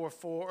metaphor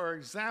for or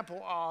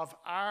example of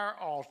our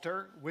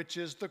altar, which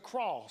is the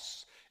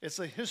cross. It's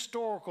a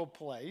historical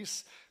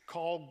place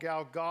called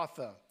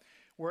Golgotha,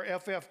 where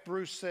F.F.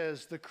 Bruce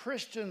says the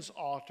Christian's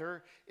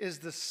altar is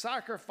the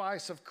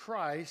sacrifice of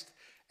Christ,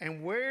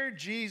 and where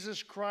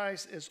Jesus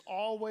Christ is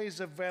always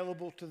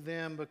available to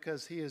them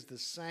because he is the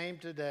same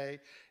today,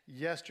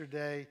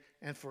 yesterday,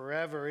 and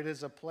forever. It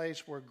is a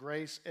place where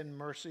grace and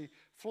mercy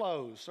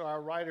flows. So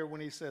our writer,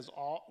 when he says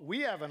we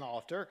have an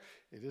altar,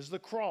 it is the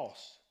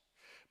cross.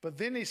 But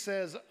then he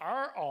says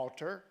our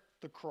altar,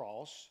 the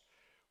cross,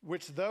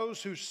 which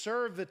those who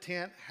serve the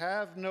tent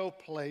have no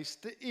place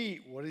to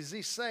eat. What is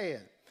he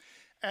saying?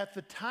 At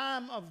the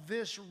time of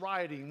this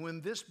writing,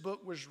 when this book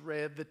was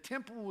read, the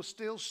temple was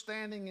still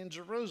standing in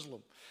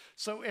Jerusalem.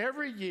 So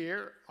every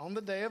year, on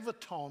the Day of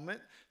Atonement,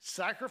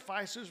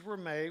 sacrifices were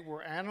made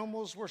where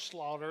animals were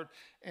slaughtered,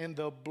 and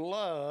the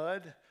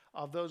blood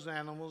of those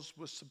animals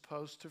was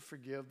supposed to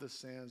forgive the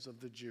sins of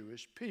the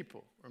Jewish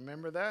people.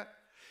 Remember that?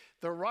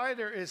 The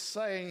writer is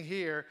saying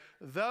here,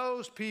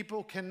 those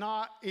people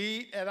cannot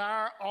eat at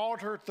our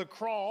altar at the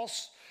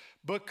cross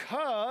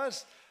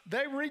because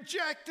they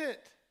reject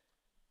it.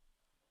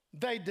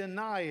 They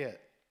deny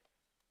it.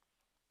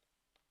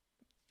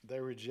 They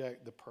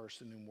reject the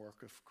person and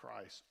work of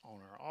Christ on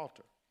our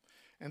altar.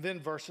 And then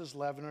verses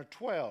 11 or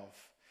 12.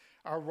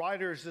 Our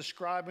writer is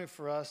describing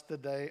for us the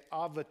Day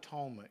of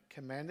Atonement,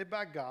 commanded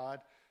by God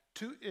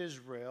to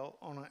Israel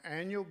on an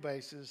annual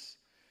basis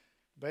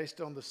based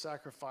on the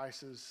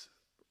sacrifices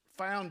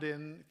found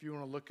in, if you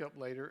want to look up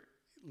later,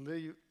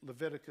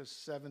 Leviticus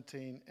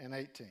 17 and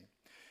 18.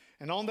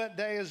 And on that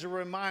day, as a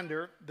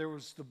reminder, there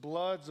was the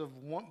blood of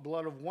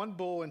one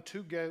bull and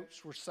 2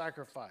 goats were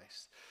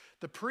sacrificed.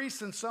 The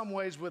priest in some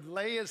ways would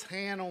lay his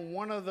hand on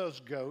one of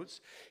those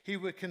goats. He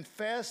would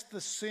confess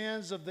the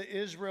sins of the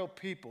Israel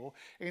people,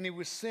 and he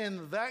would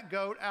send that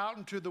goat out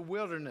into the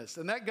wilderness.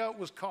 And that goat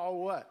was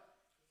called what?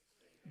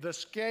 The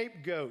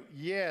scapegoat,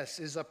 yes,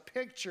 is a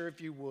picture,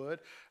 if you would,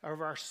 of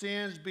our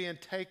sins being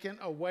taken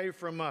away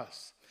from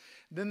us.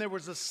 Then there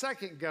was a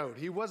second goat.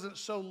 He wasn't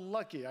so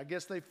lucky. I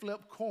guess they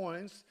flipped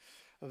coins.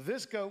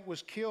 This goat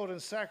was killed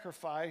and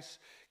sacrificed,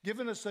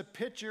 giving us a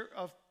picture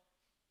of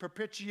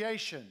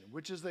propitiation,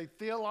 which is a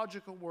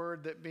theological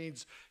word that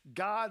means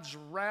God's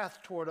wrath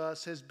toward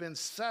us has been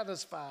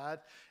satisfied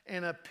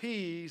and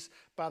appeased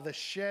by the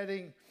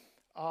shedding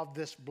of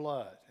this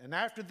blood. And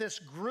after this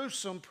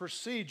gruesome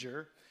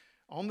procedure,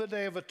 on the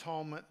Day of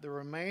Atonement, the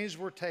remains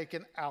were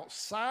taken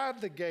outside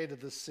the gate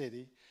of the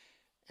city,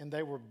 and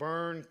they were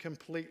burned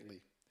completely.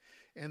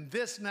 And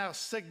this now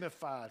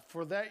signified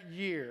for that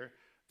year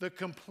the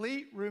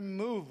complete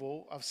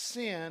removal of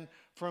sin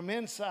from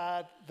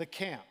inside the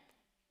camp.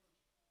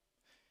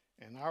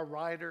 And our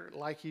writer,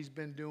 like he's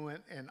been doing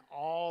in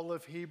all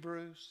of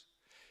Hebrews,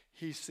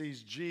 he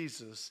sees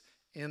Jesus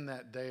in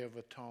that Day of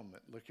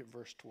Atonement. Look at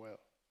verse 12.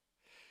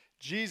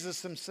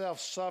 Jesus himself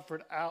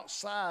suffered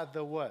outside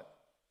the what?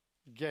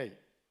 Gate.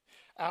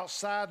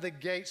 Outside the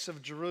gates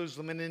of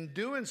Jerusalem. And in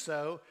doing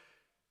so,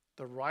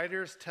 the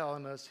writer is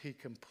telling us he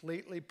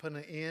completely put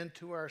an end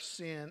to our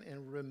sin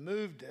and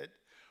removed it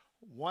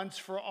once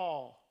for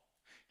all.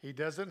 He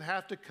doesn't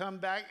have to come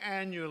back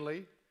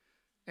annually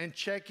and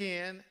check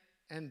in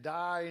and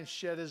die and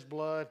shed his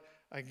blood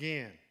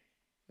again.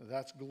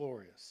 That's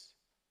glorious.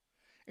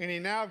 And he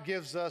now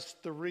gives us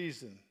the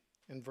reason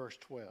in verse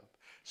 12.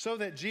 So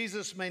that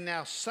Jesus may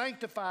now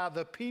sanctify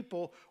the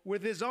people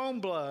with his own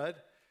blood.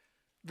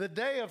 The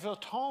day of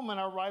atonement,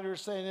 our writer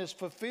is saying, is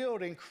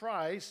fulfilled in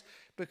Christ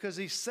because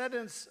he set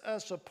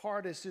us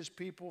apart as his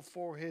people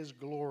for his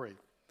glory.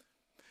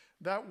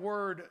 That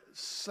word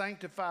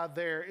sanctify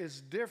there is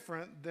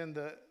different than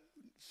the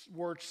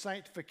word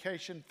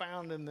sanctification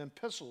found in the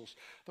epistles.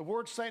 The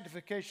word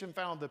sanctification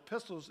found in the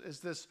epistles is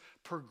this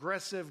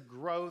progressive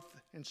growth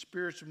in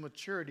spiritual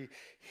maturity.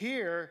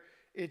 Here,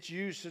 it's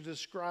used to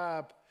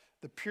describe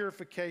the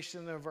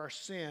purification of our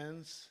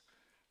sins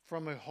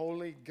from a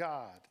holy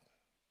God.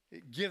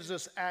 It gives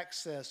us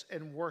access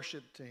and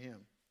worship to him.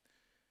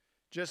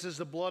 Just as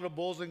the blood of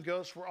bulls and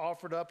goats were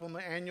offered up on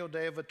the annual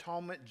Day of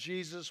Atonement,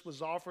 Jesus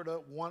was offered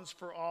up once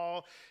for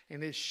all,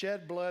 and his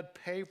shed blood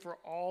paid for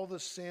all the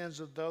sins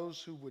of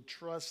those who would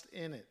trust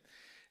in it.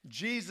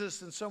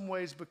 Jesus, in some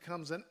ways,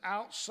 becomes an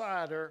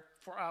outsider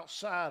for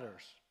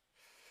outsiders.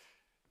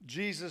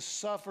 Jesus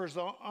suffers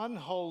on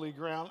unholy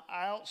ground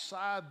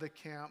outside the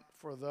camp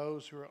for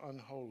those who are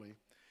unholy,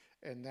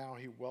 and now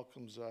he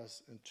welcomes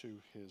us into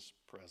his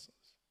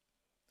presence.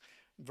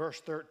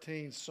 Verse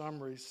 13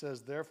 summary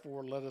says,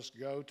 therefore let us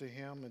go to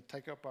him and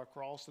take up our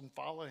cross and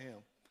follow him.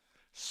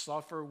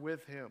 Suffer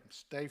with him.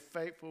 Stay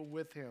faithful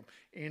with him.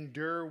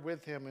 Endure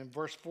with him. In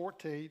verse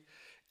 14,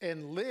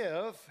 and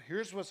live,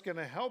 here's what's going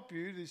to help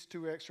you, these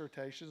two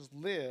exhortations,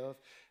 live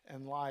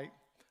in light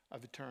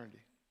of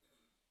eternity.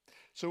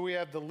 So we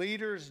have the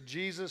leaders,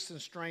 Jesus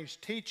and strange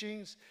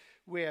teachings.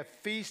 We have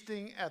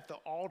feasting at the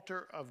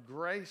altar of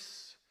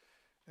grace.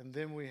 And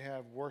then we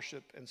have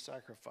worship and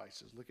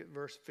sacrifices. Look at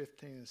verse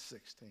 15 and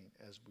 16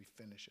 as we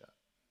finish up.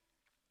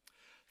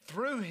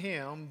 Through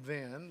him,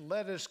 then,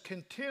 let us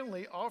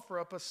continually offer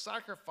up a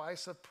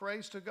sacrifice of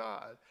praise to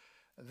God.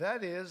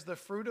 That is the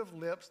fruit of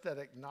lips that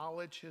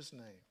acknowledge his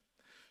name.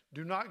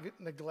 Do not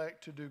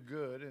neglect to do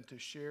good and to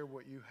share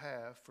what you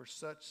have, for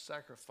such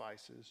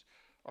sacrifices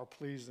are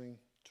pleasing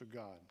to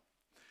God.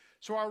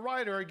 So our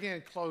writer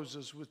again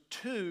closes with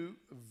two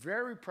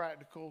very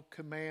practical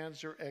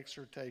commands or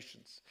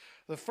exhortations.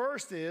 The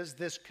first is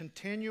this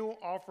continual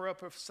offer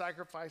up of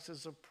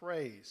sacrifices of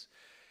praise.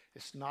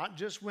 It's not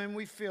just when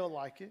we feel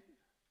like it.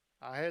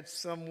 I had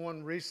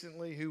someone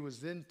recently who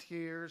was in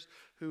tears,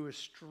 who was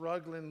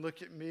struggling,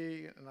 look at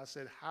me, and I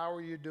said, how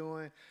are you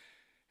doing?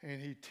 And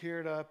he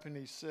teared up and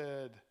he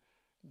said,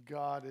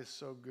 God is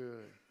so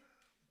good,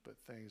 but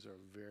things are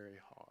very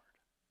hard.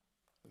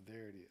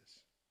 There it is.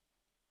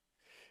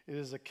 It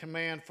is a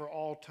command for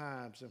all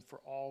times and for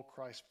all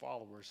Christ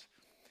followers.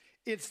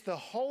 It's the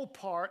whole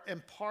part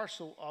and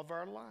parcel of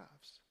our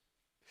lives.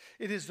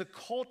 It is the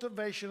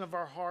cultivation of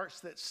our hearts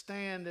that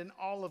stand in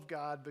awe of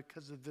God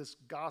because of this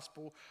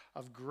gospel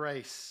of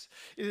grace.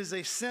 It is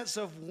a sense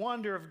of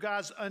wonder of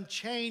God's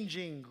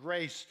unchanging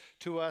grace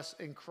to us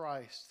in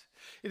Christ.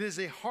 It is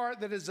a heart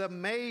that is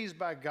amazed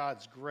by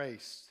God's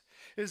grace.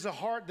 It is a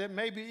heart that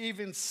maybe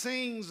even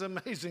sings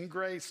Amazing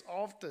Grace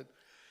often.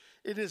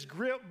 It is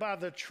gripped by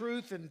the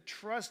truth and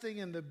trusting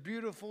in the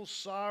beautiful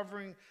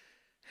sovereign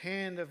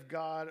hand of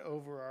God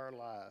over our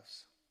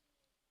lives.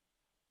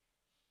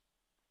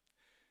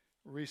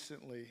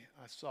 Recently,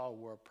 I saw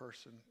where a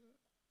person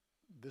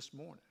this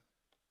morning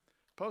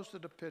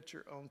posted a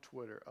picture on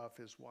Twitter of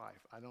his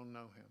wife. I don't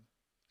know him.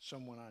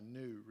 Someone I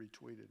knew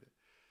retweeted it.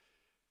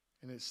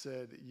 And it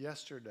said,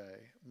 yesterday,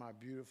 my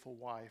beautiful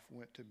wife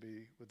went to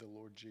be with the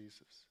Lord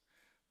Jesus.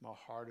 My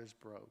heart is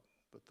broke,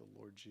 but the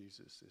Lord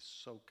Jesus is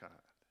so kind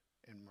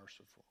and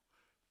merciful.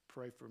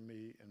 Pray for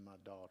me and my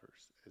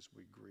daughters as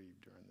we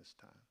grieve during this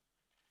time.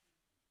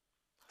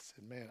 I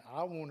said, man,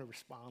 I want to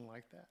respond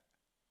like that.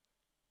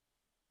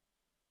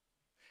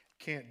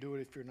 Can't do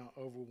it if you're not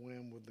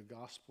overwhelmed with the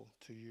gospel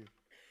to you.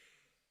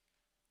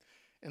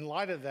 In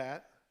light of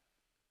that,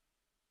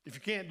 if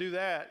you can't do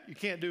that, you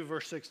can't do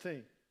verse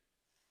 16.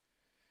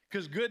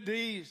 Because good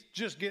deeds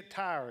just get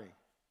tiring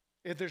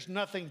if there's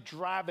nothing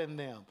driving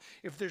them,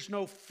 if there's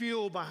no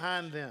fuel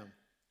behind them.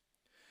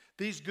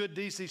 These good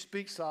deeds he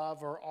speaks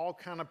of are all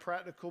kind of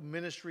practical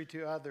ministry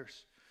to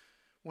others.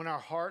 When our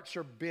hearts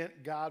are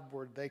bent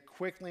Godward, they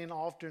quickly and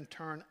often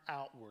turn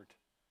outward.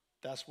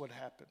 That's what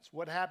happens.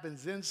 What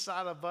happens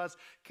inside of us,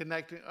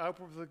 connecting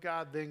upward with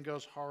God, then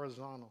goes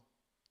horizontal.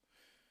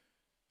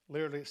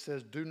 Literally, it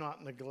says, do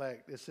not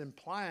neglect. It's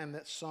implying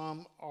that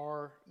some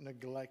are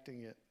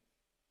neglecting it.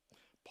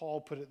 Paul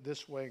put it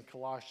this way in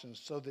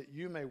Colossians, so that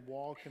you may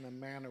walk in a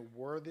manner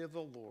worthy of the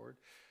Lord,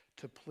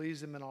 to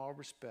please him in all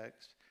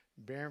respects,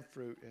 bearing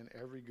fruit in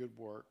every good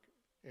work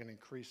and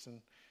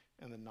increasing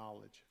in the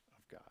knowledge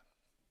of God.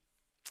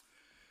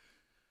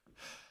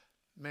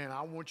 Man,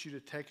 I want you to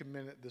take a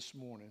minute this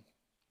morning,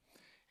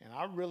 and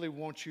I really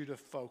want you to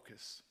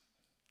focus.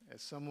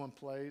 As someone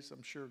plays,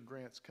 I'm sure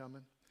Grant's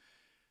coming,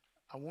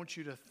 I want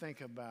you to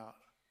think about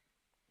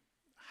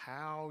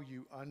how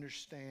you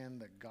understand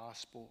the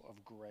gospel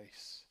of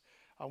grace.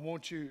 I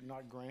want you,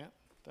 not Grant,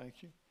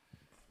 thank you,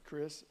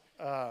 Chris.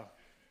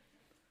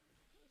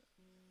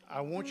 I I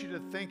want you to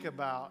think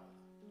about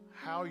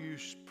how you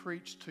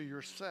preach to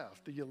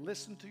yourself. Do you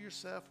listen to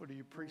yourself or do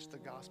you preach the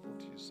gospel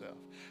to yourself?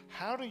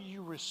 How do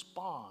you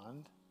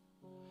respond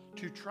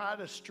to try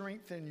to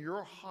strengthen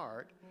your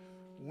heart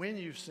when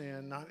you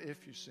sin, not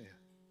if you sin?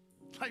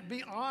 Like,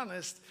 be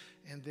honest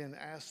and then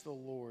ask the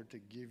Lord to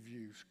give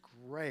you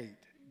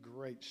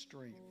great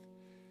strength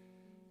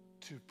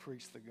to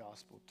preach the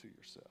gospel to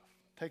yourself.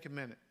 Take a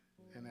minute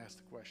and ask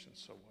the question,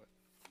 so what?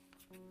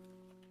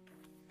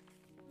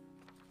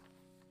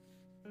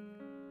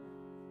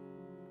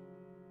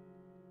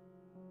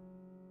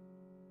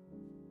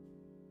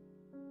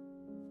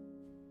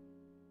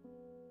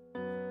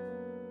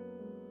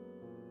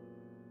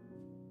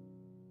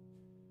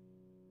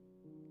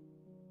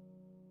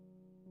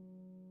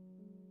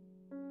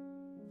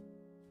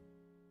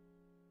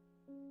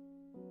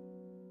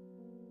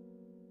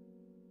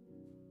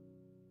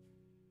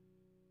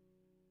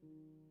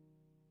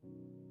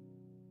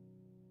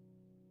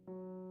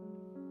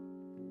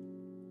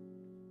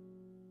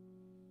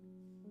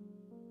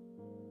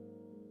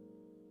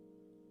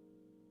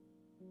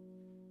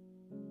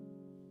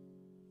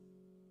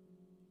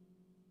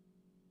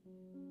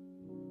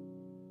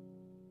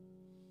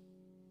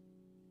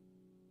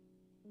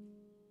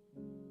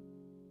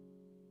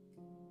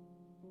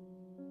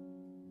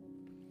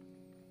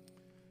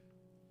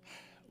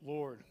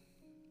 Lord,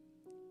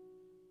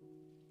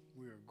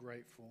 we are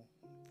grateful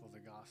for the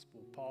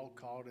gospel. Paul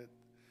called it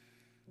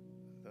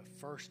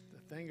the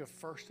thing of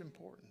first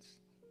importance.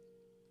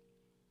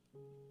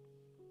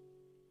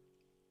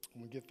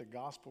 When we get the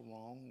gospel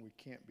wrong, we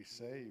can't be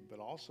saved. But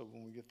also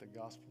when we get the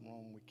gospel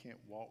wrong, we can't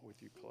walk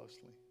with you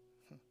closely.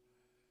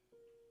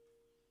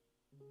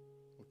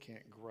 We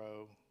can't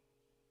grow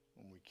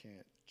and we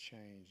can't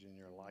change in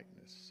your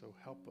likeness. So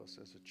help us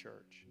as a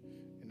church,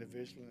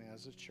 individually and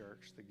as a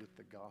church, to get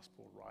the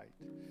gospel right.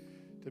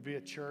 To be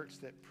a church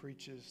that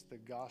preaches the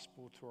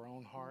gospel to our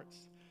own hearts.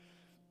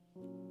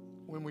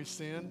 When we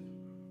sin,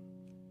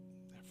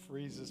 it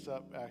frees us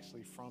up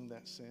actually from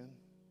that sin.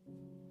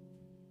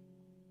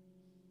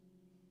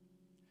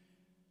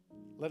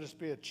 Let us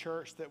be a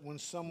church that when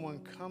someone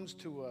comes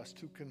to us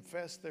to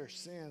confess their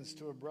sins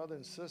to a brother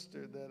and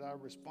sister, that our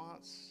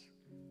response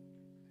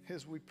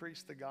is we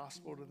preach the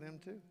gospel to them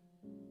too.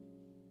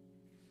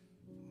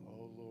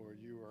 Oh Lord,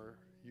 you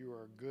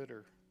are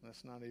gooder.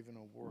 That's not even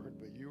a word,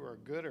 but you are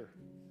gooder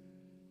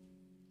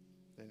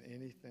than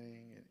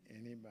anything and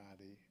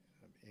anybody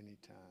of any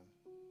time.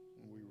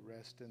 And we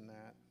rest in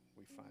that.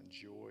 We find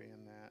joy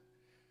in that.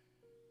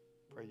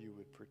 Pray you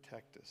would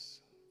protect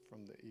us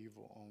from the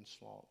evil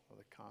onslaught of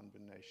the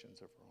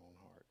combinations of our own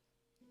heart.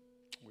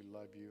 We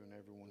love you, and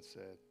everyone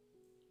said,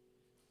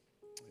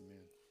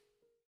 amen.